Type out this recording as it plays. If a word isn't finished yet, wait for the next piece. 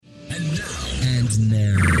And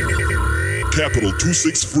now, Capital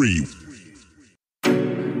 263.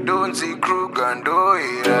 Don't see crook and do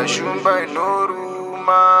it, I should buy no room.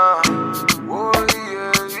 Oh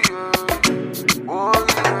yeah, yeah. Oh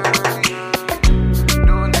yeah, yeah.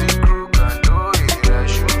 Don't see crook and do it, I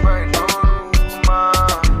should buy no room.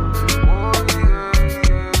 Oh yeah,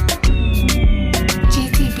 yeah.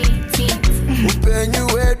 GTB Beats. Open you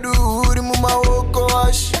edu, remuma oko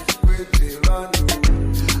ash.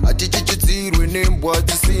 Atichichitiri wenembwa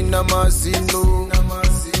tisina masino.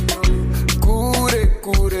 Kure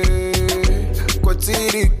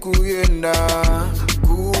kwatiri kuyenda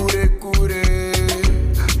kure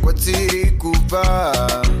kwatiri kuva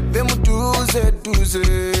vemuduze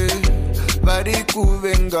vari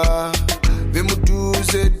kuvenga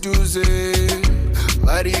vemuduze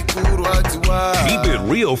vari kurwadziwa. Keep It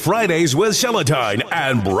Real Fridays with SELETINE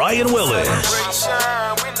and Brian Willis.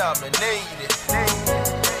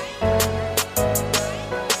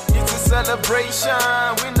 Celebration,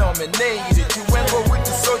 we nominated. You went go with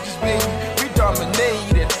the soldiers, baby. We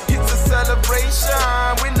dominated. It's a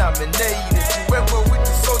celebration, we nominated. You went go with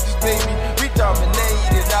the soldiers, baby. We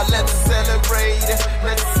dominated. Now let's celebrate it.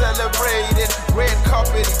 Let's celebrate it. Red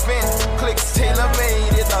carpet event, clicks tailor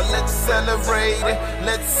made it. Now let's celebrate it.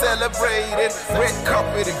 Let's celebrate it. Red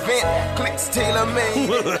carpet event, clicks tailor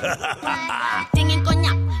made it.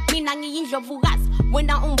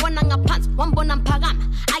 Wena umbona ngaphansi wambona mphakama.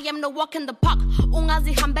 I am no walk in the park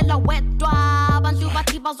ungazihambela wedwa abantu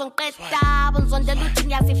bathi bazonqeda bonzondela uthi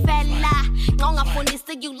ngiyazifela nxa ungafuni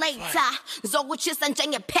see you later zokuchisa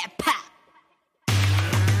njengephepha.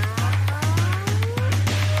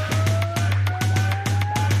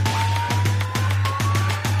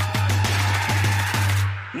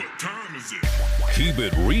 Keep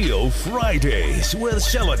It Real Fridays with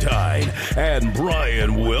SELETINE and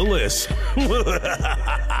Brian Willis.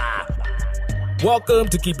 Welcome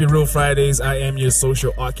to Keep It Real Fridays. I am your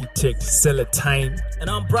social architect, SELETINE. And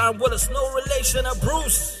I'm Brian Willis, no relation to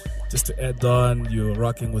Bruce. Just to add on, you're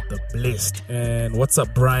rocking with the Blessed. And what's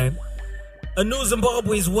up, Brian? A new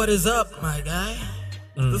Zimbabwe is what is up, my guy.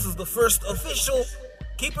 This is the first official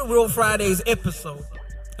Keep It Real Fridays episode.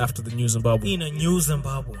 After the new Zimbabwe. In a new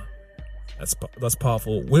Zimbabwe. That's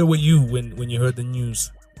powerful. Where were you when you heard the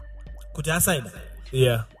news? Could I sign that?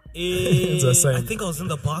 Yeah. I think I was in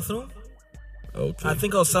the bathroom. Okay. I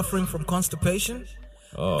think I was suffering from constipation.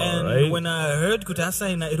 And right. When I heard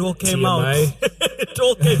Kutasai, it all came TMI. out. It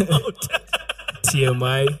all came out.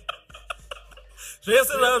 TMI.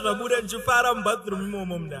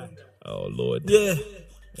 Oh, Lord. Yeah.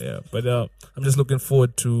 Yeah, but I'm just looking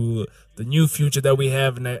forward to the new future that we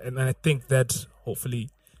have, and I think that hopefully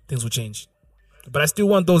things will change. But I still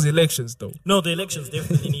want those elections, though. No, the elections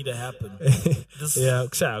definitely need to happen. Yeah,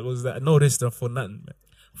 was that no rest for nothing, man.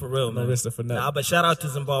 For real, man. No rest for nothing. Nah, but shout out to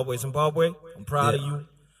Zimbabwe. Zimbabwe, I'm proud of you.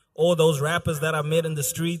 All those rappers that I met in the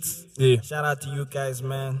streets. Yeah. Shout out to you guys,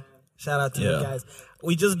 man. Shout out to you guys.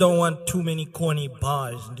 We just don't want too many corny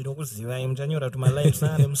bars.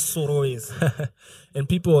 And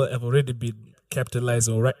people have already been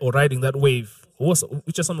capitalizing or riding that wave.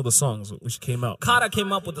 Which are some of the songs which came out? Carter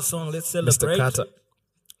came up with the song Let's Celebrate. Mr. Carter.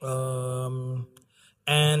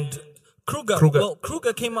 And Kruger. Well,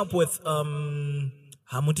 Kruger came up with Hamutich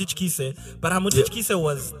Kise. But Hamutich Kise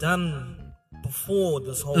was done before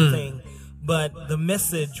this whole thing. But the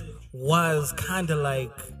message was kind of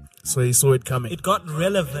like... So he saw it coming. It got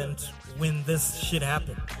relevant when this shit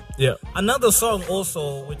happened. Yeah. Another song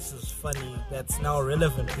also, which is funny, that's now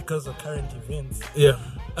relevant because of current events. Yeah.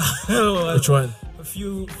 Which one? A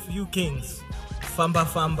few kings. Famba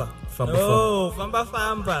Famba. Famba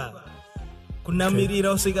Famba.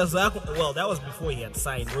 Kunamirira usika zako. Well, that was before he had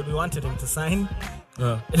signed. When we wanted him to sign,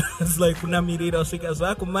 it was like Kunamirira usika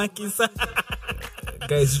zako makisa.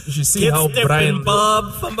 Guys, you should see how Brian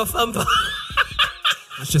Bob Famba Famba.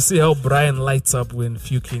 You should see how Brian lights up when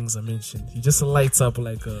few kings are mentioned. He just lights up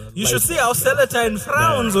like a... You should see how SELETINE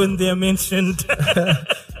frowns when they're mentioned.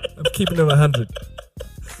 I'm keeping it 100.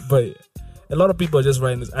 But a lot of people are just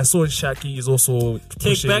writing this. I saw Shaki is also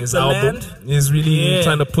pushing his album. Land. He's really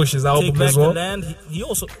trying to push his album as well. Take Back the Land. He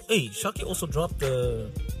also... Hey, Shaki also dropped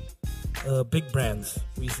the Big Brands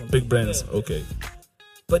recently. Big Brands, okay.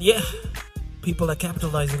 But yeah, people are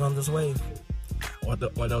capitalizing on this wave.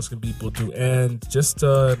 What else can people do? And just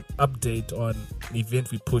an update on an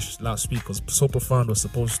event we pushed last week, because So Profound was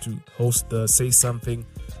supposed to host the Say Something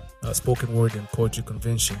spoken word and poetry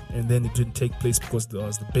convention, and then it didn't take place because there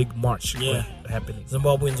was the big march happening.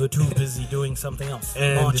 Zimbabweans were too busy doing something else.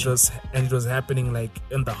 And it was happening like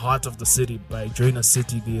in the heart of the city by Joyner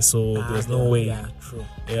City there, so there's no way. Yeah, true.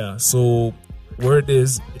 Yeah, so word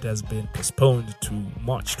is it has been postponed to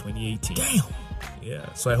March 2018. Damn.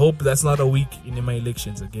 Yeah, so I hope that's not a week in my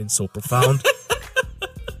elections again. So profound.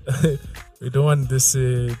 We don't want this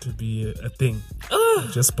to be a thing.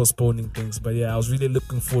 Just postponing things. But yeah, I was really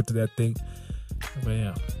looking forward to that thing. But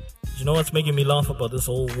yeah. You know what's making me laugh about this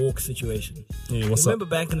whole walk situation? Yeah, what's Remember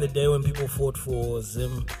back in the day when people fought for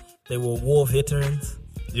Zim, they were war veterans?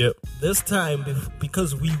 Yep. This time,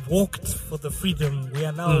 because we walked for the freedom, we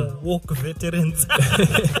are now walk veterans.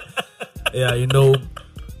 Yeah, you know,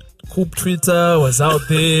 Coop Twitter was out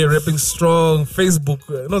there rapping strong. Facebook,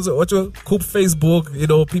 Coop Facebook, you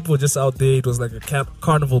know, people just out there. It was like a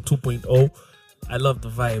Carnival 2.0. I love the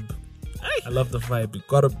vibe. I love the vibe. It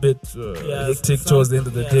got a bit hectic towards the end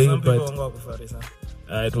of the day, but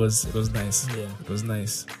it was nice. Yeah, it was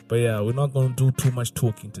nice. But yeah, we're not gonna do too much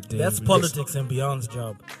talking today. That's politics and beyond's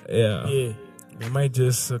job. Yeah. They might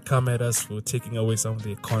just come at us for taking away some of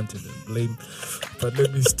their content and blame. But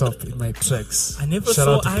let me stop in my tracks. I never Shout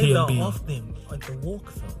saw out to either PNB. of them on the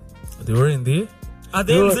walk though. They were in there. Are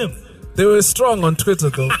they in Zim? They were strong on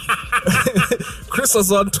Twitter though. Chris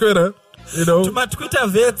was on Twitter, you know. To my Twitter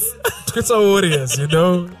vets. Twitter warriors, you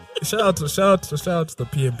know. Shout out to the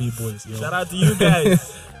PNB boys. You know? Shout out to you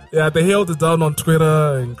guys. Yeah, they held it down on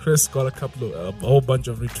Twitter, and Chris got a whole bunch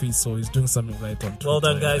of retweets, so he's doing something right on Twitter. Well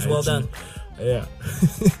done, guys. Well done. Yeah.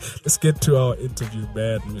 Let's get to our interview,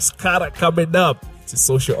 man. Miss Carter coming up. It's a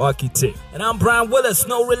social architect. And I'm Brian Willis,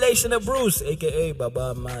 no relation to Bruce, aka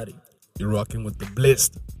Baba Mari. You're rocking with the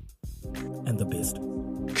blessed and the best.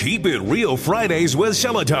 Keep It Real Fridays with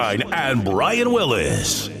SELETINE and Brian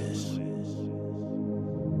Willis.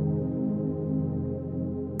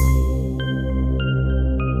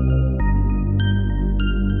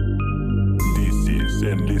 This is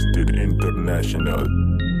Enlisted International.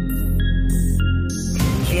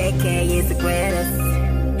 JK is the greatest.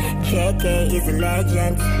 JK is a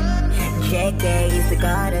legend. JK is the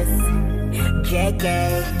goddess. JK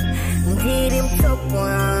did him top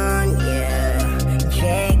one, yeah.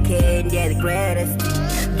 JK, they're the greatest.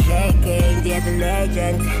 JK, they're the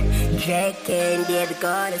legend. JK, they're the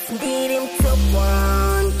goddess. Did him top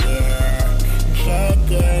one, yeah.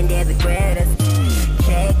 JK, they're the greatest.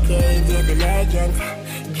 JK, they're the legend.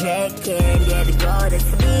 JK, they're the goddess.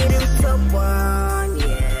 Did him top one, yeah.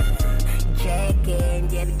 JK,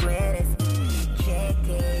 they're the greatest. JK,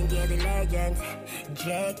 they're the legend.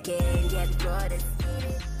 JK, they're the goddess.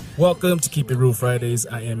 Welcome to Keep It Real Fridays.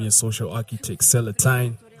 I am your social architect,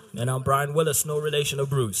 SELETINE. And I'm Brian Willis, no relation to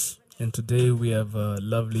Bruce. And today we have a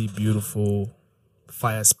lovely, beautiful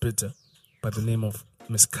fire spitter by the name of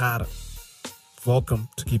Miss Carter. Welcome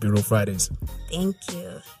to Keep It Real Fridays. Thank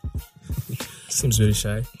you. Seems very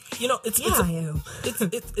shy. You know, I am.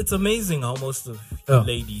 it's amazing how most of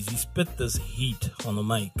ladies, you spit this heat on the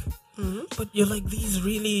mic. Mm-hmm. But you're like these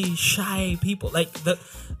really shy people. Like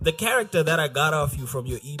the character that I got off you from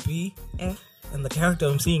your EP and the character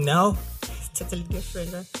I'm seeing now, It's totally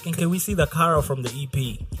different, right? can we see the Cara from the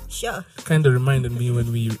EP? Sure. Kind of reminded me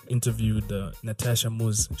when we interviewed Natasha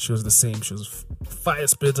Moose. She was the same. She was fire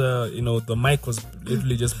spitter. You know, the mic was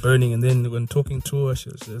literally just burning. And then when talking to her, she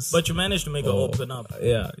was just... But you managed to make her open up.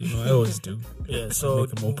 Yeah, you know, I always do. Yeah, so make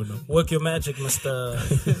them open up. Work your magic, Mr.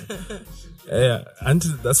 Yeah, and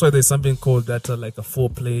that's why there's something called that like a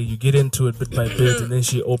foreplay. You get into it bit by bit, and then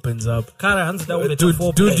she opens up. Cara, hands down with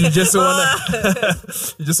Dude, you just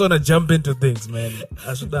wanna jump into things, man.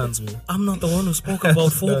 I should dance with. I'm not the one who spoke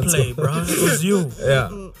about foreplay, bro. It was you. Yeah,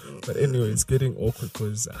 but anyway, it's getting awkward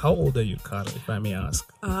because how old are you, Cara, if I may ask?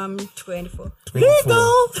 24. 24.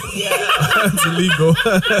 Yeah, it's illegal.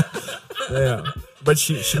 Yeah, but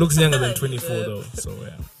she looks younger than 24 though, so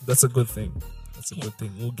yeah, that's a good thing. That's a good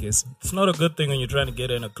thing. We'll guess. It's not a good thing when you're trying to get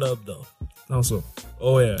in a club, though. Also,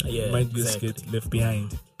 you might exactly. just get left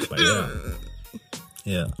behind. But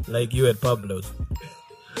yeah. Like you at Pablo's.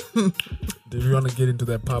 Do you want to get into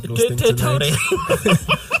that Pablo's thing tonight?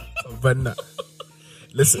 But nah.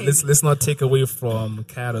 Let's not take away from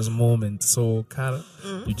Kara's moment. So Kara,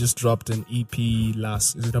 you just dropped an EP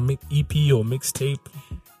last. Is it a EP or mixtape?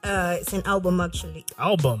 It's an album, actually.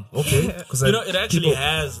 Album, okay. Because it actually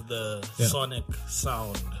has the sonic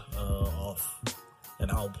sound of an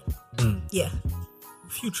album. Yeah. A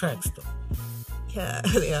few tracks though. Yeah.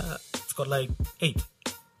 It's got like 8.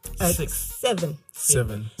 7.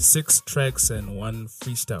 6 tracks and 1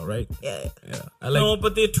 freestyle, right? Yeah. I like. No,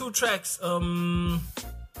 but there are 2 tracks. What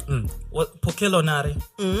Pokello Nare?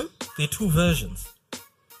 There are 2 versions.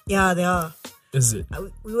 Yeah, they are. Is it?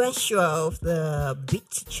 We weren't sure of the beat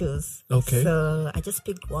to choose. Okay. So I just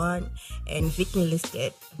picked one and Victor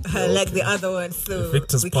listed like the other one. So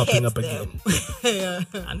Victor's we popping kept up them. again. He's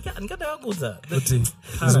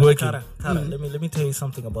Kara, working. Kara, let me tell you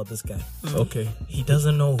something about this guy. Okay. He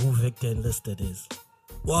doesn't know who Victor Enlisted is.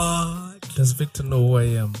 What? Does Victor know who I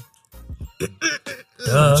am?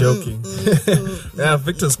 I'm joking. Yeah,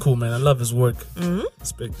 Victor's cool, man. I love his work.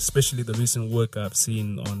 Especially the recent work I've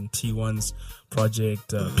seen on T1's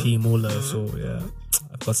project, P. Muller. So, yeah,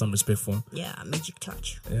 I've got some respect for him. Yeah, magic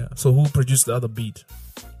touch. Yeah. So, who produced the other beat?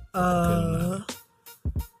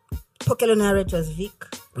 Pokello Nare was Vic.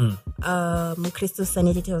 Mukristo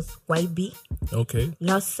Sanity was YB. Okay.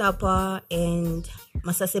 Last Supper and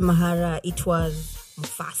Masase Mahara, it was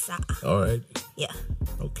Mufasa. All right. Yeah,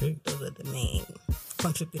 Okay. those were the main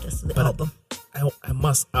contributors to the album. I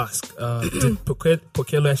must ask, did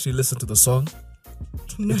Pokello actually listen to the song?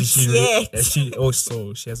 Not Did she yet.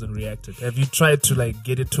 so she hasn't reacted. Have you tried to like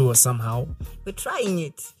get it to her somehow? We're trying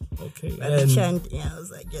it. Okay. But the chant, yeah, it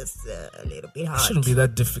was like just a little bit It hard. shouldn't be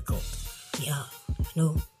that difficult. Yeah,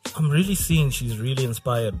 no. I'm really seeing she's really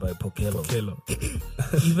inspired by Pokello.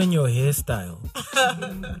 Even your hairstyle.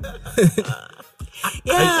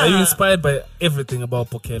 Yeah. Are you inspired by everything about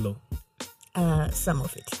Pokello? Some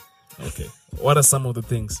of it. Okay. What are some of the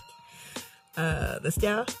things? The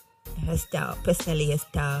style, her style, personally her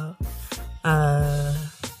style.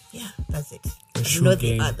 Yeah, that's it. The shoe Not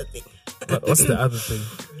game. the other thing. But what's the other thing?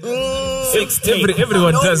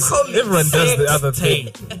 Everyone does the other thing.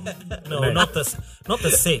 No, Right. not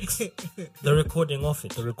the sex. The recording of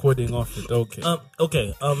it. The recording of it. Okay.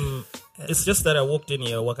 Okay. It's just that I walked in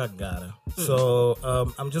here, wakagara. So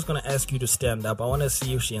I'm just gonna ask you to stand up. I want to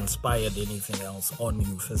see if she inspired anything else on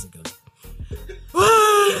you physically.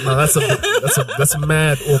 No, that's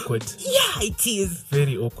mad awkward. Yeah, it is.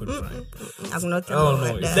 Very awkward, Brian. I'm not Oh, talking no,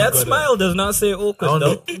 about it's That that. smile does not say awkward, Oh,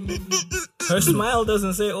 though. no. Her smile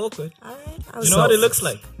doesn't say awkward. Alright, You know what it looks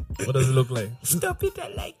like? What does it look like? stop it, I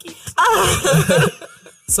like it.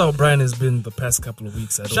 So Brian has been the past couple of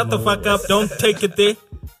weeks. Shut the fuck up. Don't take it there.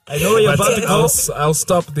 I know where you're about to go. I'll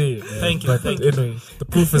stop there. Man. Thank you, But thank you. anyway, the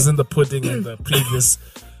proof is in the pudding and the previous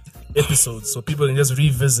episodes, so people can just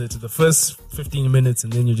revisit the first 15 minutes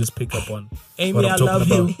and then you just pick up on Amy, what I'm I talking love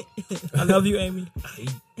about. you. I love you, Amy.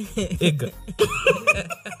 Igga.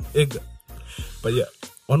 But yeah,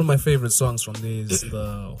 one of my favorite songs from there is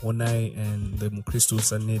the Honai and the Mukristo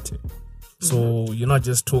Sanete. So you're not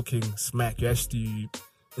just talking smack, you're actually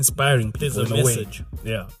inspiring people There's a in a message.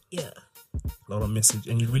 way. Yeah, Yeah. a lot of message,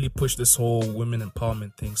 and you really push this whole women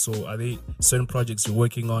empowerment thing. So are there certain projects you're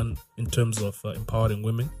working on in terms of empowering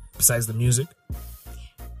women besides the music?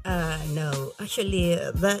 No, actually,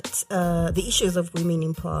 the issues of women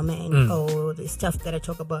empowerment or the stuff that I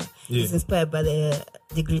talk about is inspired by the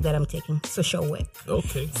degree that I'm taking, social work.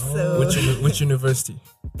 Okay. So- Which university?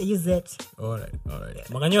 Use that. All right.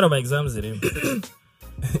 Makanyora my exams iri.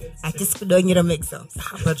 I just don't need to make sense.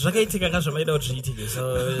 But zvakaitika ngazvamaida kuti zviitike. So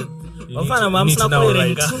You vafana need to mamusina now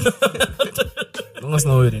write.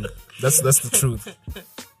 kuverenga. That's the truth.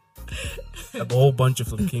 A whole bunch of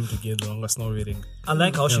them came together. I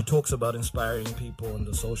like how she talks about inspiring people in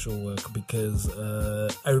the social work because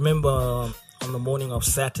I remember on the morning of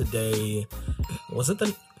Saturday,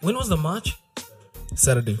 when was the march?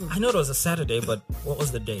 Saturday. I know it was a Saturday, but what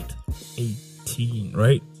was the date? 18,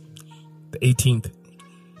 right? The 18th.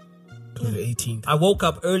 It was the 18th. I woke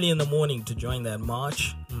up early in the morning to join that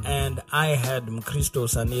march, and I had Mkristo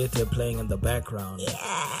Sanete playing in the background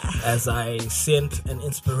as I sent an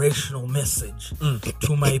inspirational message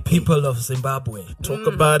to my people of Zimbabwe. Talk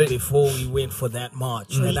about it. Before we went for that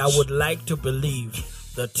march. And I would like to believe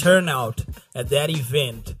the turnout at that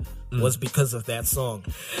event was because of that song.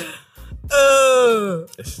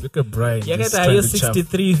 Look at Brian. You just got trying your to chaff.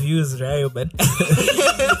 63 views, right? But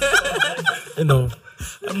You know,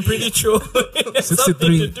 I'm pretty sure it's something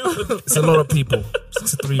to 63. do with It's a lot of people.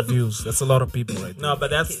 63 views. That's a lot of people right there. No,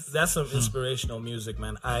 but that's some inspirational music,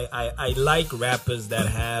 man. I like rappers that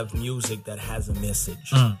have music that has a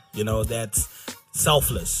message. You know, that's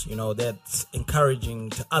selfless. You know, that's encouraging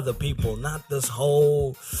to other people. Not this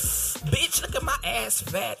whole bitch, look at my ass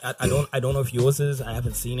fat. I don't know if yours is. I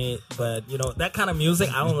haven't seen it, but you know that kind of music.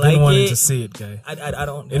 I don't like wanting it. to see it, guy. I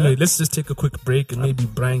don't. Anyway, let's just take a quick break and maybe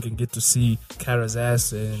Brian can get to see Kara's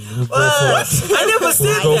ass and we'll go I never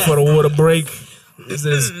said go that. for the water break. This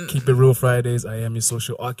is Keep It Real Fridays. I am your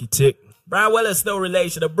social architect. Brian Willis, no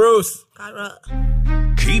relation to Bruce.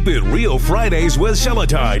 Keep It Real Fridays with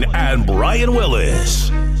Seletine and Brian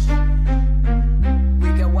Willis.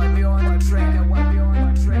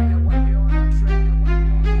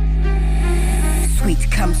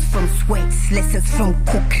 lessons from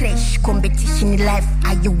co-crash. Competition in life,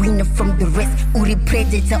 are you winner from the rest? Uri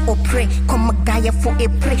predator or prey, come a guy for a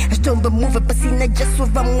prey. I still the movie, but see not just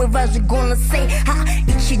what I'm with us gonna say. Ha,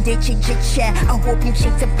 each day chair, I hope you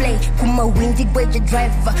check to play. Kuma windy wedge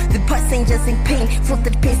driver, the passengers in pain. For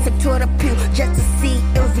the pace of tour appeal, just to see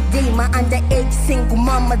every day. My underage single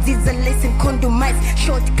mama, these are listen condomize.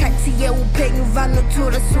 Shortcuts here, we pay you run to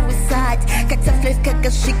the suicide. Kata flesh, kaka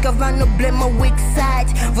shika, run no blame my weak side.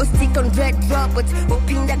 We'll stick on red robot,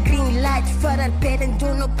 open the green light. Faran pet and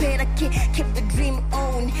do no pet, keep the dream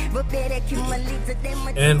on.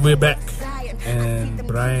 And we're back. And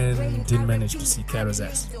Brian didn't manage to see Kara's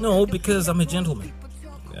ass. No, because I'm a gentleman.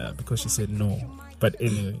 Yeah, because she said no. But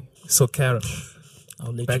anyway, so Kara,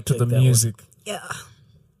 back to the that music. one. Yeah.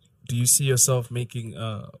 Do you see yourself making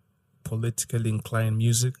politically inclined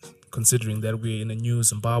music, considering that we're in a new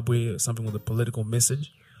Zimbabwe or something with a political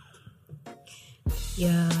message?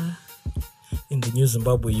 Yeah. In the new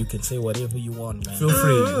Zimbabwe, you can say whatever you want, man. Feel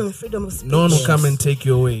free. Freedom of speech. No one will come and take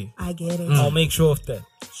you away. I get it. I'll make sure of that.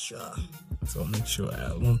 Sure. So I'll make sure.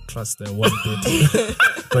 I won't trust that one bit.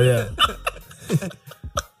 But yeah.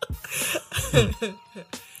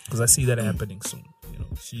 Because I see that happening soon. You know,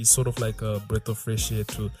 she's sort of like a breath of fresh air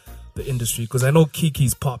to the industry. Because I know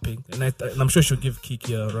Kiki's popping, and I'm sure she'll give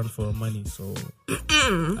Kiki a run for her money. So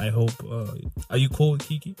I hope. Are you cool with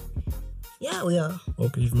Kiki? Yeah, we are.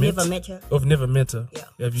 Okay, you've Never met her. Oh, I've never met her. Yeah.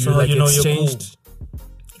 Have you So like you know exchanged?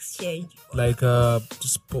 Exchange. Like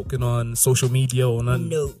just spoken on social media or not?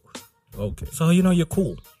 No. Okay. So you know you're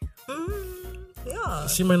cool. Yeah.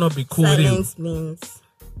 She might not be cool with you. Silence means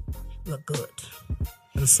we're good.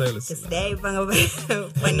 And silence. Just there,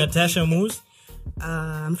 When Natasha moves,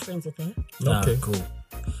 I'm friends with her. Okay. cool.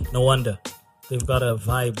 No wonder they've got a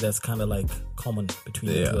vibe that's kind of like common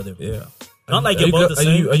between the two of them. Yeah. Not like you're both the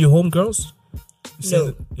same. Are you home girls?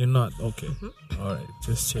 No. You're not? Okay. All right.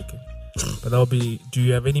 Just checking. But that'll be... Do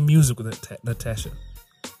you have any music with Natasha?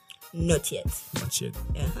 Not yet. Not yet.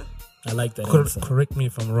 Uh-huh. I like that answer. Correct me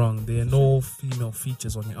if I'm wrong. There are no female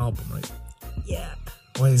features on your album, right? Yeah.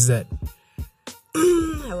 Why is that?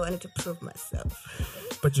 I wanted to prove myself.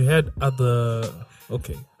 But you had other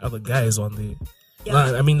guys on there. Yeah.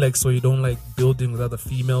 Nah, I mean, like, so you don't like building with other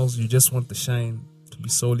females? You just want the shine to be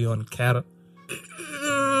solely on Kara?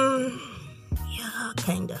 Yeah,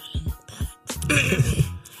 kind of.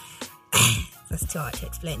 That's too hard to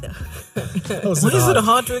explain, though. Why is it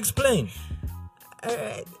hard to explain?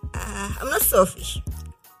 Alright. I'm not selfish.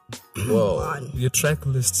 Whoa. Your track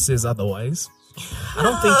list says otherwise. I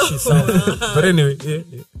don't think she's selfish. But anyway, yeah.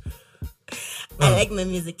 I like my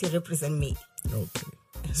music to represent me. Okay.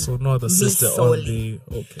 So no other sister solely. on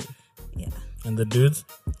the... Okay. Yeah. And the dudes?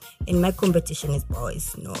 In my competition is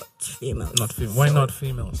boys, not females. Not females. Why not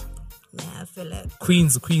females? Nah, I feel like...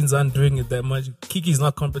 Queens aren't doing it that much. Kiki's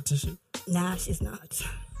not competition. Nah, she's not.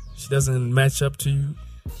 She doesn't match up to you?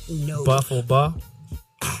 No. Bar for bar?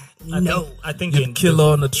 No. I think You'd kill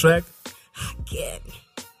her on the track? Again.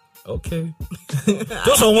 Okay.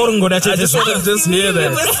 Just I just want to just hear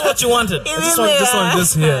that. That's what you wanted. I just want to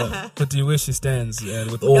just hear. But do you where she stands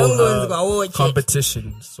with all her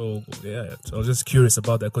competition? So yeah, so I was just curious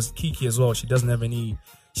about that because Kiki as well. She doesn't have any.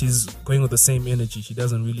 She's going with the same energy. She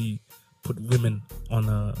doesn't really put women on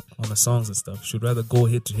her songs and stuff. She'd rather go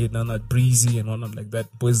head to head, not breezy and whatnot like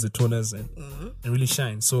that. Boys the toners and really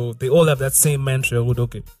shine. So they all have that same mantra.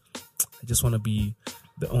 Okay, I just want to be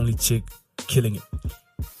the only chick killing it.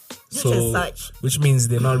 So, which means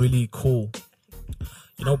they're not really cool.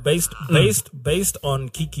 You know, based on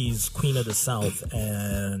Kiki's Queen of the South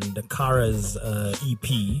and Kara's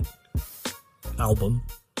EP album.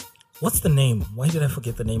 What's the name? Why did I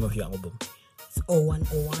forget the name of your album? It's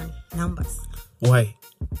 0101 numbers. Why?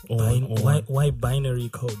 Why binary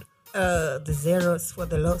code? The zeros for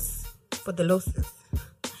the losses,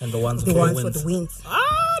 and the ones for wins. the wins.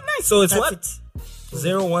 Ah, nice. So it's That's what? It.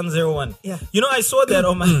 0101. Yeah. You know, I saw that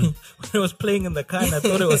on my when I was playing in the car, and I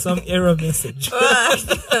thought it was some error message. No.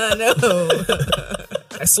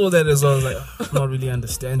 I saw that as well. I was like, I'm not really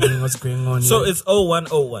understanding what's going on. So here. it's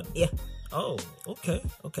 0101. Yeah. Oh, okay.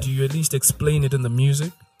 Do you at least explain it in the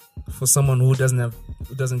music for someone who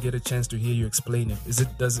doesn't get a chance to hear you explain it? Is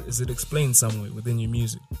it explained somewhere within your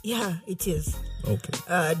music? Yeah, it is. Okay.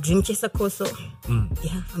 Dream Jechakoso.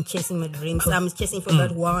 Yeah, I'm chasing my dreams. I'm chasing for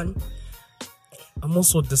that one. I'm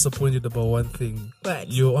also disappointed about one thing.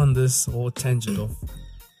 What? You're on this whole tangent of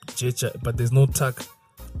Jecha, but there's no tuck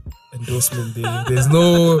endorsement there. There's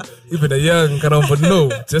no even a young but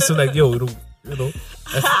no. Just like, yo, you know.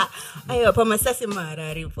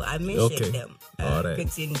 I mentioned them. All right.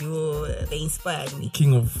 They inspired me.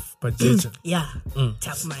 King of Pajeja. Yeah.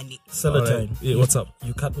 Tough money. Celetine. Right. Yeah, what's up?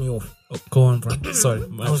 You cut me off. Oh, go on, bro. Sorry.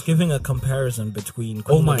 I was giving a comparison between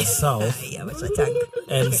Queen of the South Yeah, what's your tongue?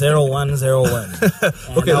 and 0101.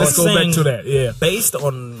 Okay, let's go back to that. Yeah. Based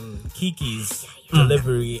on Kiki's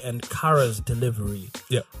delivery and Kara's delivery,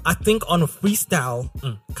 I think on a freestyle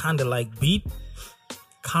kind of like beat,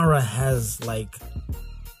 Kara has like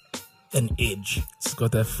an edge. It's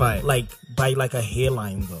got that fight. Like by like a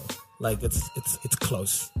hairline though. Like it's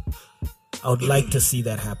close. I would like to see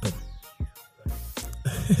that happen.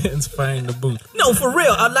 Inspiring the booth. No, for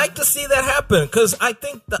real. I'd like to see that happen because I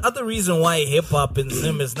think the other reason why hip hop in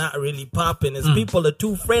Zim is not really popping is people are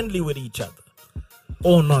too friendly with each other.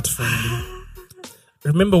 Or not friendly.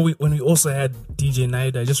 Remember when we also had DJ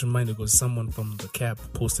Naida, I just reminded because someone from the Cap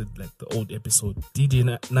posted like the old episode. DJ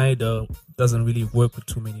Naida doesn't really work with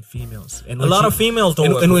too many females. And a lot of females don't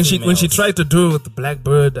work with females. When she tried to do it with the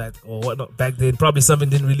Blackbird or whatnot back then, probably something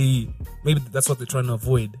didn't really, maybe that's what they're trying to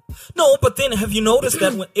avoid. No, but then have you noticed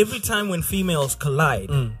that every time when females collide,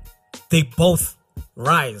 they both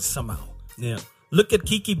rise somehow? Yeah. Look at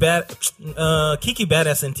Kiki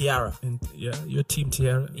Badass and Tiara. And yeah, your team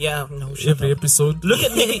Tiara. Yeah, no shit. Every episode. Look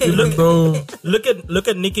at Nicki. look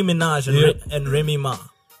at Nicki Minaj and Remy Ma.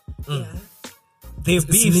 Yeah. They've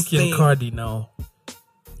It's Nicki and Cardi now.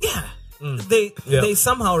 Yeah. They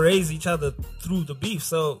somehow raise each other through the beef.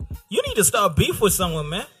 So you need to start beef with someone,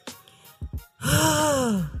 man.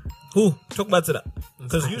 Who? Talk about that.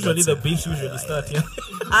 Because usually the beefs usually start here.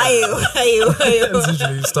 It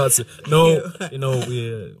usually starts. No,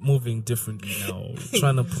 we're moving differently now. We're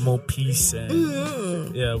trying to promote peace and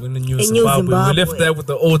we're in the new Zimbabwe. We left that with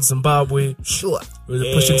the old Zimbabwe. Sure.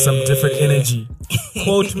 We're pushing some different energy.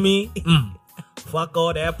 Quote me. Fuck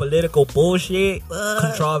all that political bullshit.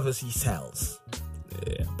 Controversy sells.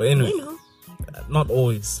 Yeah, but anyway, not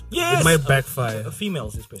always. Yes, it might backfire.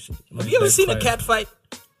 Females especially. Have you ever seen a cat fight?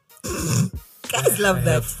 Guys love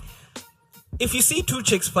that. If you see two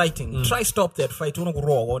chicks fighting, try stop that fight.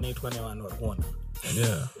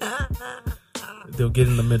 Yeah. They'll get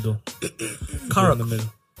in the middle. Kara,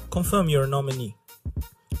 confirm you're a nominee.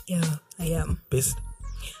 Yeah, I am. Best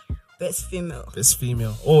female. Best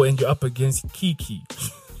female. Oh, and you're up against Kiki.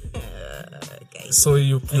 So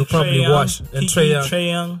you'll probably watch. And Trey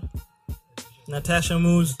Young. Natasha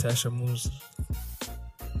Moose.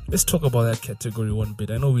 Let's talk about that category one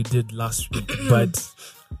bit. I know we did last week, but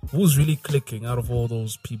who's really clicking out of all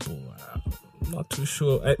those people? I'm not too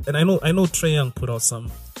sure. I know Trey Young put out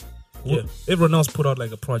some. Yeah. Everyone else put out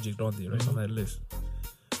like a project on there, right? On that list.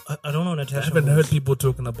 I don't know Natasha. I haven't heard people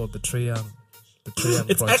talking about the Trey Young.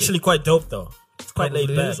 It's project. Actually quite dope though. It's quite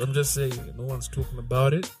laid back. I'm just saying, no one's talking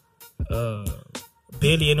about it.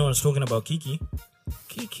 Barely anyone's talking about Kiki.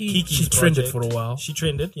 She trended for a while. She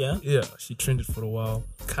trended, yeah. Yeah, she trended for a while.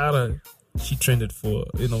 Kara, she trended for,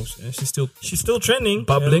 and she's still trending,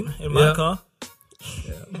 bubbling in my car.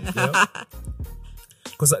 Yeah.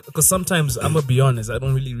 Because sometimes, I'm gonna be honest, I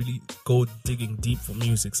don't really go digging deep for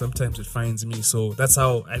music. Sometimes it finds me, so that's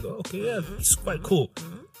how I go. Okay, yeah, it's quite cool.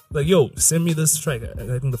 Like, yo, send me this track.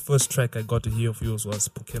 I think the first track I got to hear of yours was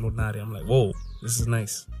Pokello Nare. I'm like, whoa, this is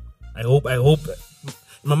nice. I hope.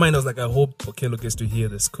 In my mind, I was like, I hope Pokello gets to hear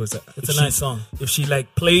this because it's a nice song. If she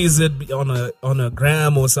like plays it on a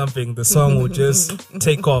gram or something, the song will just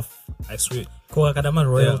take off. I swear.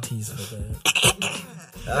 Royalties for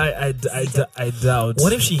that. I doubt.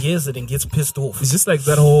 What if she hears it and gets pissed off? It's just like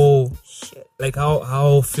that whole, like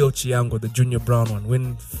how Phil Chiango, the Junior Brown one,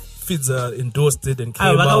 when Fidza endorsed it and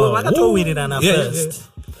came out. First.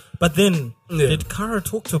 But then, did Kara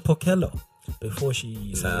talk to Pokello before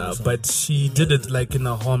she... but she did it like in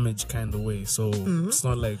a homage kind of way. So it's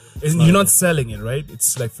not like... You're not selling it, right?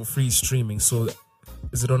 It's like for free streaming. So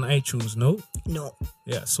is it on iTunes? No? No.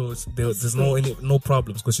 Yeah, so there's no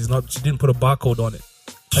problems because she didn't put a barcode on it.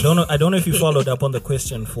 I don't know if you followed up on the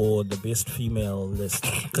question for the best female list.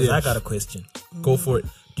 Because I got a question. Go for it.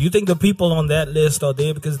 Do you think the people on that list are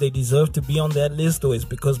there because they deserve to be on that list, or is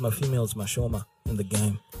because my female is my shoma in the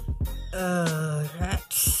game?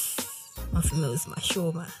 My female is my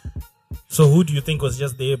shoma. So who do you think was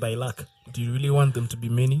just there by luck? Do you really want them to be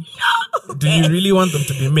many? No. Do you really want them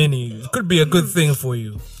to be many? It could be a good thing for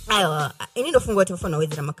you. I need to find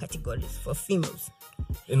out categories for females.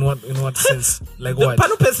 In what sense? Like what?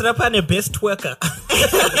 The best twerker.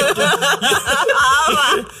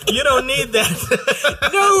 You don't need that.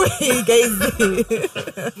 No way, guys.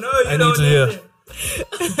 No, you don't need it.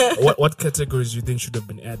 What categories do you think should have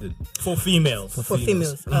been added for females? For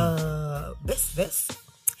females, best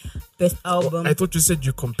best album. I thought you said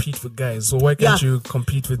you compete with guys, so why can't you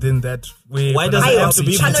compete within that way? Why does it have to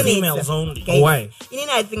be cheating? females only? Guys, Why?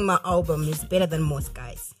 I think my album is better than most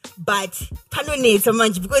guys. But Panone so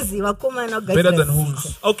much because Better than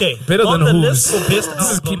whose? Okay. Better on than the whose? list for best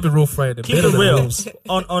This is album. Keep It Real Friday. Keep Better it than real. whose?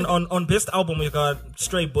 On best album we got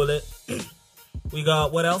Straight Bullet. We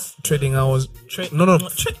got what else? Trading Hours. No.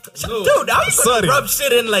 Dude, how you Sorry. rub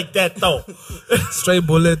shit in like that though? Straight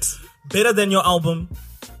Bullet. Better Than Your Album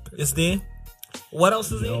is there. What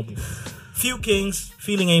else is there? Album. Few Kings,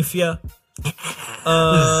 Feeling Ain't Fear.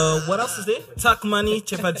 What else is there? Tuck Money,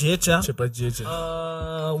 Chepa Jecha.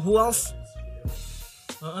 Who else?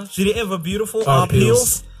 She the Ever Beautiful,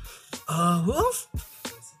 R.Peels. Who else?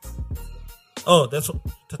 Oh, that's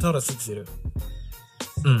Tatara 60.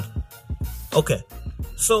 Okay.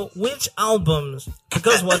 So which albums,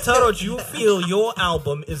 because Wataro, you feel your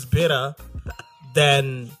album is better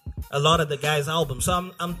than a lot of the guys' albums.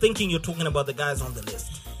 So I'm thinking you're talking about the guys on the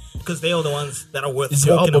list. Because they are the ones that are worth Is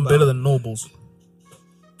your talking album about. better than Noble's?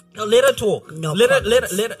 No, let her talk. No let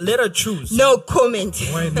comment. her choose. No comment.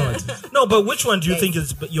 Why not? No, but which one do you think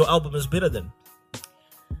is your album is better than?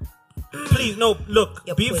 Please, no. Look,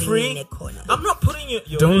 You're be putting me free. in a corner. I'm not putting you.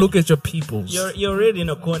 You're Don't look at your peoples. You're already in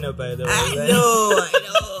a corner, by the way. I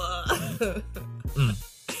know.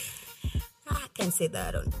 I can't say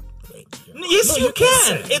that on radio. Yes, you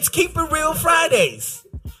can. It's Keep It Real Fridays.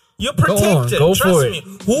 You're protected. Go Trust for me.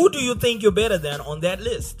 it. Who do you think you're better than on that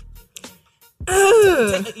list?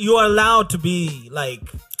 You are allowed to be like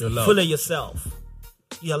full of yourself.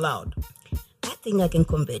 You're allowed. I think I can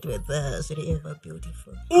compete with City Ever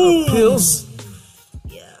Beautiful. Pills.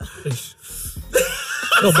 Yeah.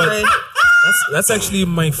 No, but that's actually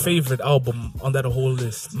my favorite album on that whole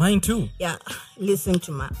list. Mine too. Yeah. Listen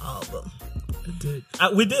to my album.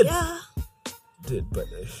 We did. Yeah. But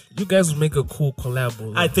you guys would make a cool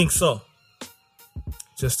collab. I think so.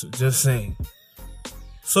 Just saying.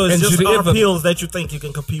 So it's And just should they ever- R.Peels that you think you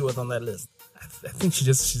can compete with on that list. I think she's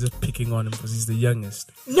just picking on him because he's the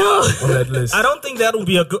youngest No. on that list. I don't think that would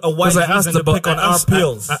be a wise Because I asked reason to pick about on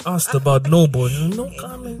R.Peels. I asked about Noble. No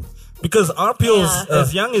comment. Because R.Peels, Yeah.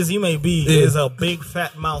 as young as he may be, is a big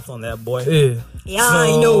fat mouth on that boy. Yeah. Yeah, I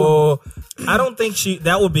know. I don't think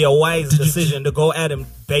that would be a wise decision to go at him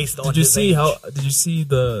based on. Did you his see age. Did you see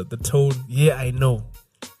the tone? Yeah, I know.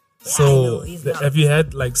 I So know, he's not- have you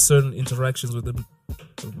had like certain interactions with him?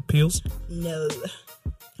 Appeals? No.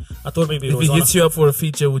 I thought maybe it If was he on hits you up for a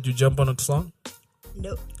feature, would you jump on a song?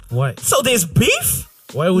 No. Why? So there's beef?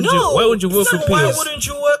 Why would No. you? Why would you work So with why Peels? wouldn't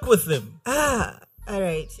you work with him? All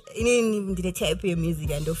right. You didn't even did a type of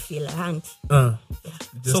music and don't feel a hand. You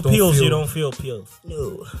just So don't Peels, feel- you don't feel Peels.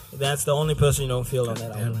 No. That's the only person you don't feel on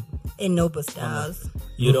that Damn album. it. And Noble Stars.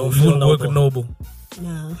 You don't You feel wouldn't work Noble. with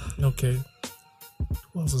Noble. No. Okay.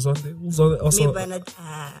 Who else is on there? Who's on there? Also, Maybe an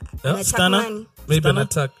Stunner? attack. maybe an Stunner?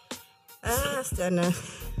 attack. Stunner.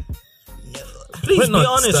 No. Please Why be not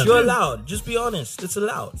honest. Stunner? You're allowed. Just be honest. It's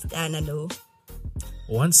allowed. Stunner, no.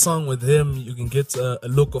 One song with him, you can get a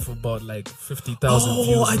look of about like 50,000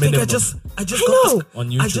 views Oh, I think minimum. I just I got know. On I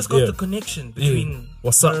YouTube, just got yeah. the connection between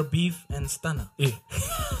What's up? her beef and Stunner. Yeah.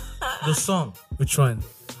 The song Which one?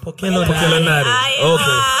 Pokello Pokello Nare. Nare.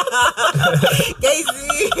 Okay.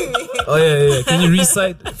 Daisy. Oh yeah. Can you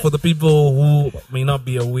recite for the people who may not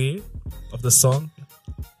be aware of the song?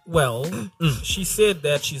 Well, she said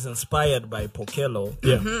that she's inspired by Pokello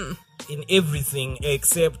Yeah. in everything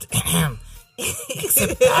except that.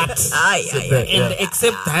 Said that, yeah. And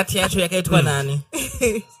except that, yeah, she got Nani.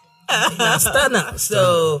 Stunner.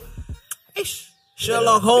 So,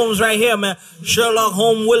 Sherlock Holmes right here, man. Sherlock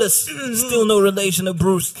Holmes Willis. Still no relation to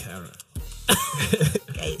Bruce.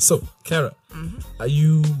 So, Kara, are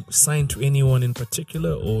you signed to anyone in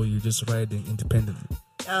particular, or you just riding independently?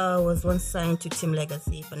 I was once signed to Team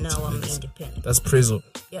Legacy, but now I'm independent. That's Preezo.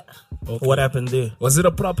 Yeah. Okay. What happened there? Was it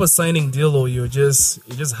a proper signing deal, or you just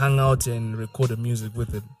hung out and recorded music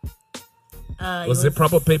with it? Was it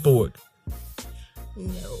proper paperwork?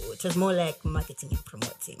 No, it was more like marketing and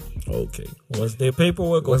promoting. Okay. Was there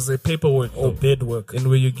paperwork or Was there paperwork or bid work? and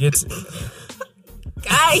where you get?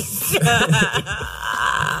 Guys!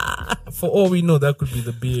 For all we know, that could be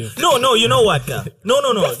the BF. No, you know what, girl? No.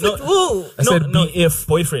 Woo! I said no, BF.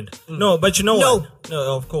 boyfriend. No, but you know No. what?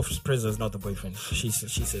 No, of course, Preezo is not the boyfriend. She said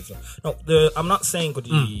so. No, I'm not saying could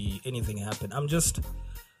anything happen. I'm just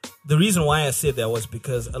the reason why I said that was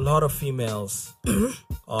because a lot of females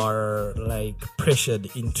are like pressured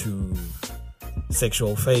into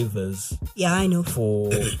sexual favors Yeah, I know. for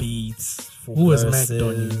beats, for Who has macked on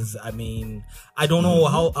you? verses. I mean, I don't know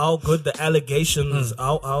how good the allegations,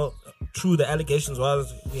 how true the allegations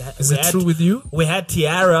was. Is it true with you? We had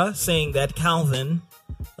Tiara saying that Calvin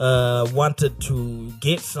wanted to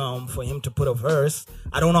get some for him to put a verse.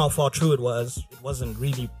 I don't know how far true it was. It wasn't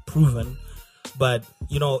really proven. But,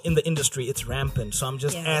 in the industry, it's rampant. So I'm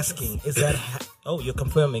just asking, is that... oh, you're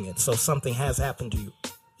confirming it. So something has happened to you.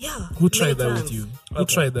 Yeah. Who tried that with you? Who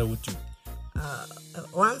tried that with you?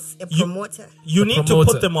 Once a promoter. You need to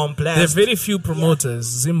put them on blast. There are very few promoters.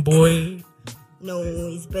 Zimbabwe. No,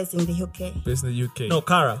 he's based in the UK. Based in the UK. No,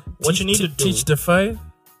 Kara, what you need to do... Teach the fire?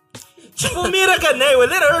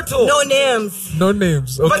 Let her talk. No names. No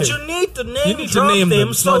names. Okay. But you need to name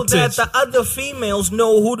them so that the other females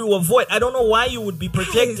know who to avoid. I don't know why you would be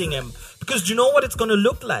protecting him. Because you know what it's going to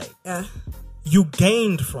look like? You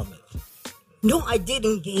gained from it. No, I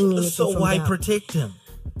didn't gain anything. So why protect him?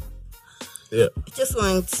 Yeah. I just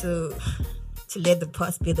want to let the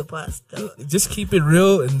past be the past. Just keep it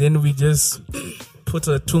real, and then we just put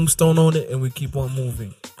a tombstone on it, and we keep on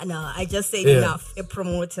moving. No, I just said enough. A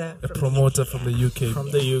promoter. From the UK. From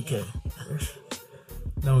the UK.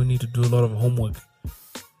 Now we need to do a lot of homework.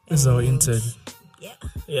 This is our intern.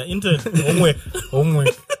 Yeah, intern.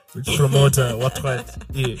 Homework. Which promoter? What?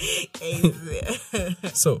 Yeah.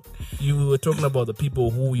 So, you were talking about the people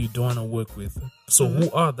who you don't want to work with. So,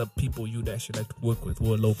 who are the people you'd actually like to work with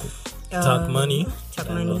who are local? Talk Money. Talk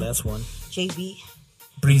Money. That's one. JB.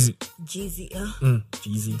 Breezy. Jeezy.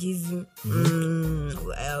 Jeezy.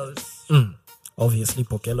 Who else? Obviously,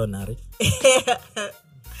 Pokello Nare.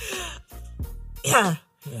 Yeah.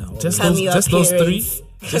 Just those three?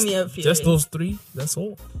 Just those three? That's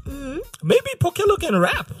all. Maybe Pokello can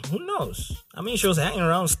rap. Who knows? I mean, she was hanging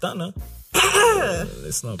around Stunner.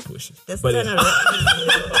 Let's not push it. The Stunner rap.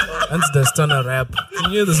 That's the Stunner rap. You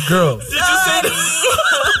hear this girl? Did you say that?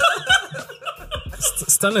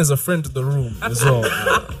 Stunner is a friend to the room as well.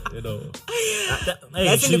 That's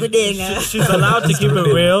in the beginning. She's allowed to keep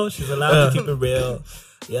it real. She's allowed to keep it real.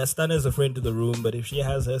 Yeah, Stunner is a friend to the room, but if she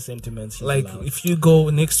has her sentiments, she's allowed. If you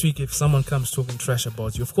go next week, if someone comes talking trash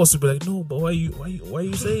about you, of course you'll be like, no, but why you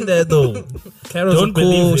saying that though? Carol's Don't a cool,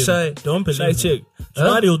 believe him. shy, Don't believe shy him. chick.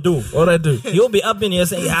 What he'll do? What I do? He'll be up in here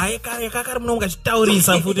saying,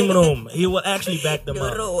 he will actually back them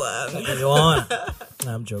up. Okay, on.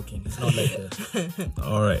 I'm joking. It's not like that.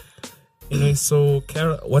 All right. Anyway, so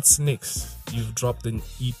Carol, what's next? You've dropped an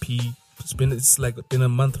EP. It's like been a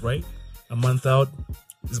month, right? A month out.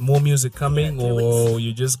 Is more music coming, or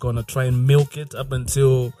you're just gonna try and milk it up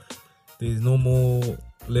until there's no more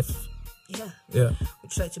left? Yeah. We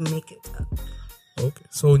try to make it up. Okay.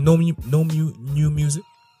 So no new music?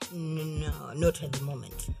 No, not at the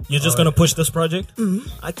moment. You're just gonna push this project? Mm-hmm.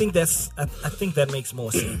 I think that makes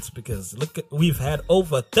more sense because we've had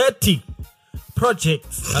over 30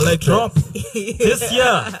 projects. I like drop this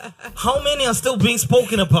year. How many are still being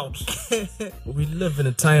spoken about? We live in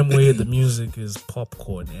a time where the music is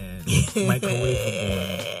popcorn and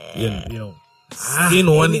microwave. In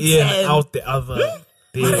one ear, out the other.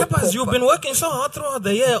 Rappers, you've been working so hard throughout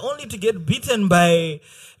the year only to get beaten by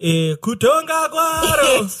Kutonga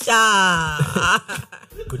Guaro.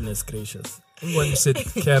 Goodness gracious. When you said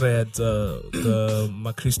Kara had the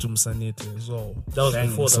Makristum Sanete as well. That was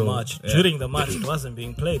before the march. Yeah. During the march, it wasn't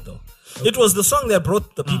being played though. Okay. It was the song that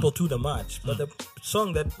brought the people to the march, but the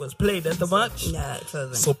song that was played at the march. No, it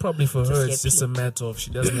wasn't. So probably for her, it's just a matter of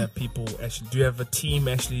she doesn't have people actually. Do you have a team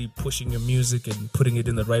actually pushing your music and putting it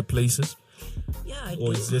in the right places? Yeah, I do.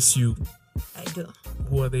 Or is this you? I do.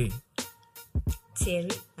 Who are they?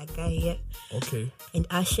 Terry, my guy here. Okay. And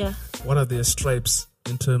Asha. What are their stripes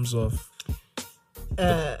in terms of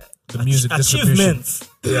the music achievements?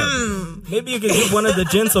 Yeah. Maybe you can give one of the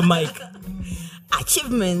gents a mic.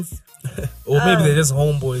 Achievements. Or maybe they're just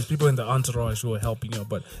homeboys, people in the entourage who are helping you.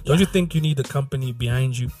 But don't you think you need a company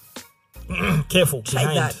behind you? Careful.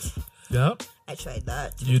 Tried that. Yeah? I tried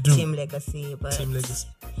that. You do? Team Legacy, but Team Legacy.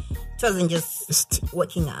 It wasn't just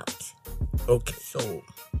working out. Okay. So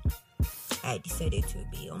I decided to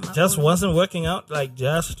be on my Just own. wasn't working out, like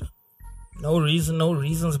just no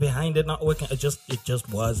reasons behind it not working. It just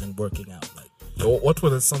wasn't working out. Like, what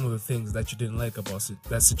were some of the things that you didn't like about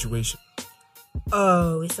that situation?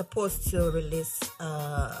 Oh, we're supposed to release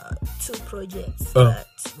 2 projects, but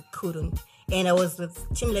we couldn't. And I was with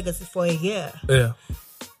Team Legacy for a year. Yeah.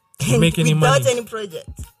 Did you make any money? Without any project.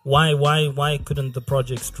 Why couldn't the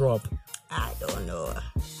projects drop? I don't know.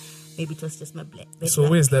 Maybe it was just my black. So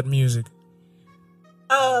where's that music?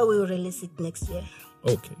 Oh, we'll release it next year.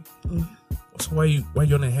 Okay. So why you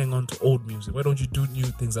wanna hang on to old music? Why don't you do new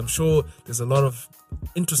things? I'm sure there's a lot of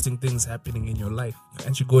interesting things happening in your life.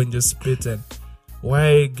 Can't you go and just spit and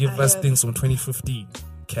why give us things from 2015?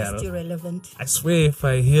 Cara. Still relevant. I swear, if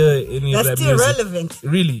I hear any of that That's still music, relevant.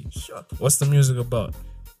 really, Sure. what's the music about?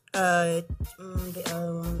 The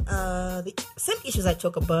same issues I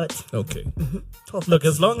talk about. Okay. Look,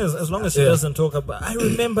 as long as she doesn't talk about, I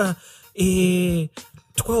remember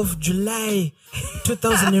 12 July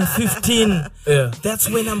 2015. Yeah. That's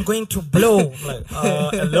when I'm going to blow. Like,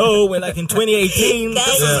 hello, we're like in 2018. Guys,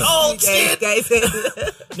 This is old shit. guys.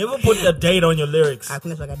 Never put a date on your lyrics.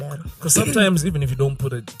 Because sometimes, even if you don't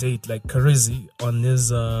put a date, like Karizi on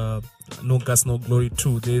his No Gas, No Glory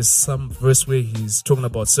 2, there's some verse where he's talking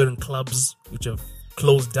about certain clubs which have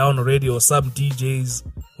closed down already, or some DJs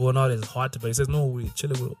who are not as hot, but he says, no, we're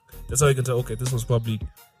chilling. That's how you can tell, okay, this was probably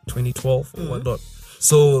 2012 or whatnot.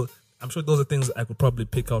 So I'm sure those are things I could probably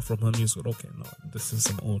pick out from her music. Okay, no, this is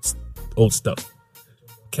some old stuff.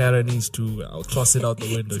 Kara needs to, I'll toss it out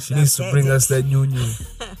the window. She needs to bring us that new.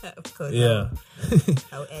 Of course. Yeah.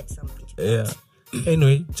 I'll add something to Yeah.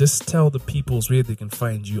 Anyway, just tell the peoples where they can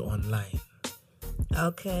find you online.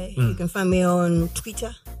 Okay. You can find me on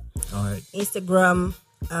Twitter, All right. Instagram,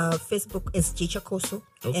 Facebook is Jechakoso,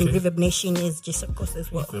 and Okay. Reverb Nation is Jechakoso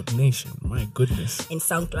as well. Reverb Nation, my goodness. And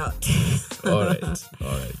SoundCloud. All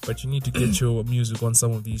right. But you need to get your music on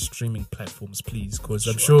some of these streaming platforms, please, because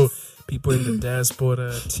I'm sure people in the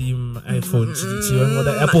diaspora, Team iPhone,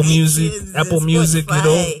 the Apple Music,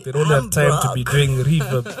 Spotify. they don't have time to be doing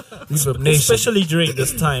Reverb Nation. Especially during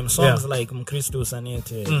this time, songs like Mkristo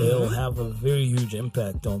Sanete, they'll have a very huge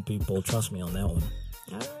impact on people. Trust me on that one.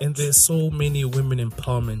 And there's so many women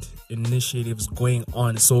empowerment initiatives going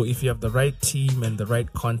on. So if you have the right team and the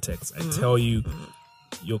right contacts, I tell you,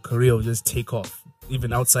 your career will just take off,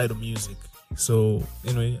 even outside of music. So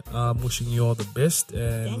anyway, I'm wishing you all the best,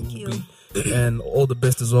 and Thank you. And all the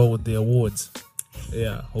best as well with the awards.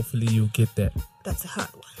 Yeah, hopefully you get that. That's a hard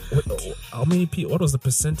one. How many people? What was the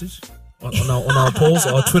percentage on our polls,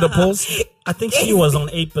 our Twitter polls? I think she was on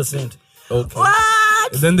 8%. Okay.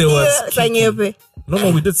 What? And then there was Sanyepe.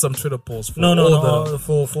 No, we did some Twitter polls. For No,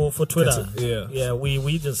 for Twitter. Yeah.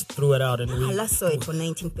 We just threw it out and I last saw it for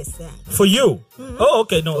 19%. for you. Oh,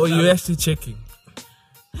 okay, no. Oh, you're actually checking.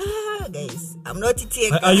 Guys, I'm not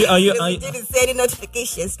taking. Are you- We didn't send any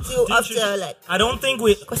notifications till after like. I don't think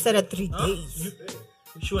we. Consider 3 days.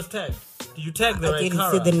 She was tagged. Did you tag the I right didn't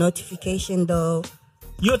Cara? see the notification though.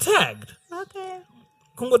 You're tagged. Okay.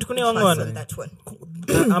 Kungo tukune Pass on wangwana. that one.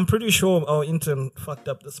 I'm pretty sure our intern fucked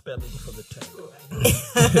up the spelling for the tag.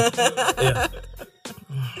 Yeah.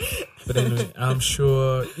 But anyway, I'm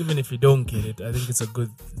sure even if you don't get it, I think it's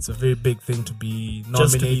a very big thing to be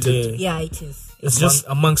Just to be nominated. there. Yeah, it is. It's just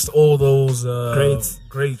amongst all those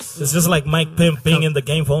Greats. It's just like Mike Pimp being in the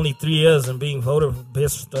game for only 3 years and being voted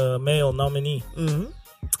best male nominee.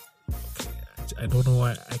 I don't know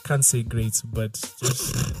why I can't say greats, but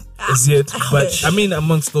just as yet. But I mean,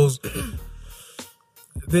 amongst those,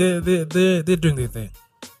 they're doing their thing.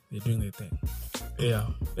 They're doing their thing. Yeah,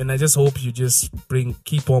 and I just hope you just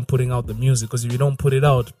keep on putting out the music, because if you don't put it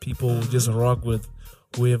out, people will just rock with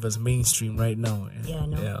whoever's mainstream right now. And, Yeah, I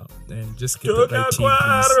know. Yeah, and just get the right team,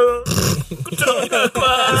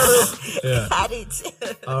 please. Yeah. Had it.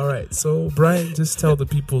 All right. So Brian, just tell the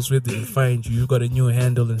peoples where they can find you. You got a new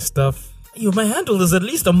handle and stuff. My handle is at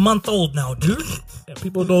least a month old now, dude. Yeah,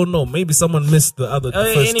 people don't know. Maybe someone missed the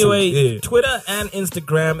first Anyway, two. Yeah. Twitter and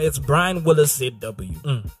Instagram, it's Brian Willis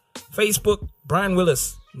ZW. Facebook, Brian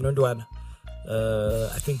Willis.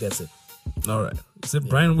 I think that's it. All right. Is it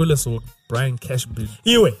Brian Willis or Brian Cashbid?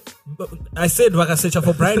 Anyway, I said Wakasecha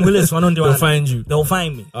for Brian Willis. They'll find you. They'll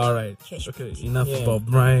find me. All right. Cashbid. Okay. Enough Yeah. about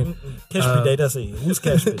Brian. Cashbid, data say. Who's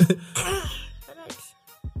Cashbid?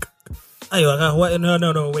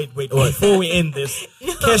 No, wait. Before we end this,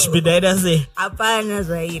 Cashbid, data say. Apana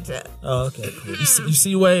zaita. Oh, okay, cool. You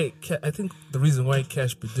see why? I think the reason why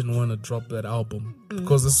Cashbid didn't want to drop that album,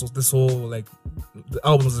 because this whole like the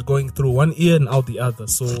albums are going through one ear and out the other.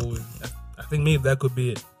 So I think maybe that could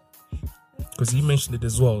be it. Because he mentioned it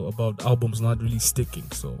as well about albums not really sticking.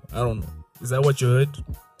 So I don't know. Is that what you heard?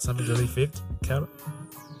 Something to the effect, Cara?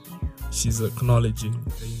 She's acknowledging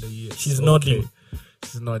in the year. She's nodding.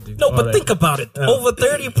 She's nodding. No, All but right. think about it. Over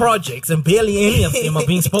 30 projects and barely any of them are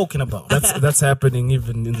being spoken about. That's happening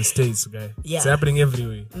even in the States, guy. Yeah. It's happening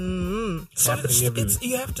everywhere. It's So happening everywhere.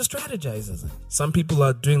 you have to strategize, isn't it? Some people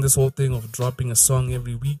are doing this whole thing of dropping a song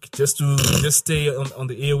every week just to stay on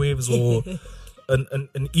the airwaves, or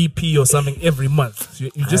an EP or something every month. So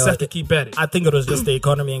you just have to keep at it. I think it was just the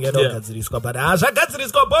economy and get all gadziriswa, but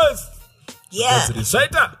gadziriswa boys. Yeah. That's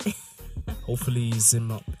it. Hopefully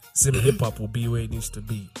Zim Hip Hop will be where it needs to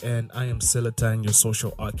be. And I am Seletine, your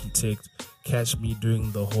social architect. Catch me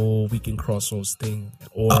doing the whole Weekend Crossroads thing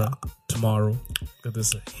or tomorrow. Look at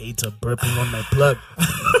this hater burping on my plug.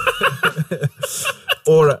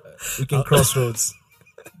 Or we can crossroads.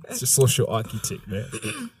 It's your social architect, man.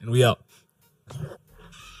 And we out.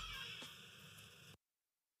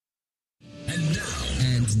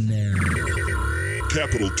 And now.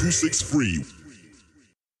 Capital 263.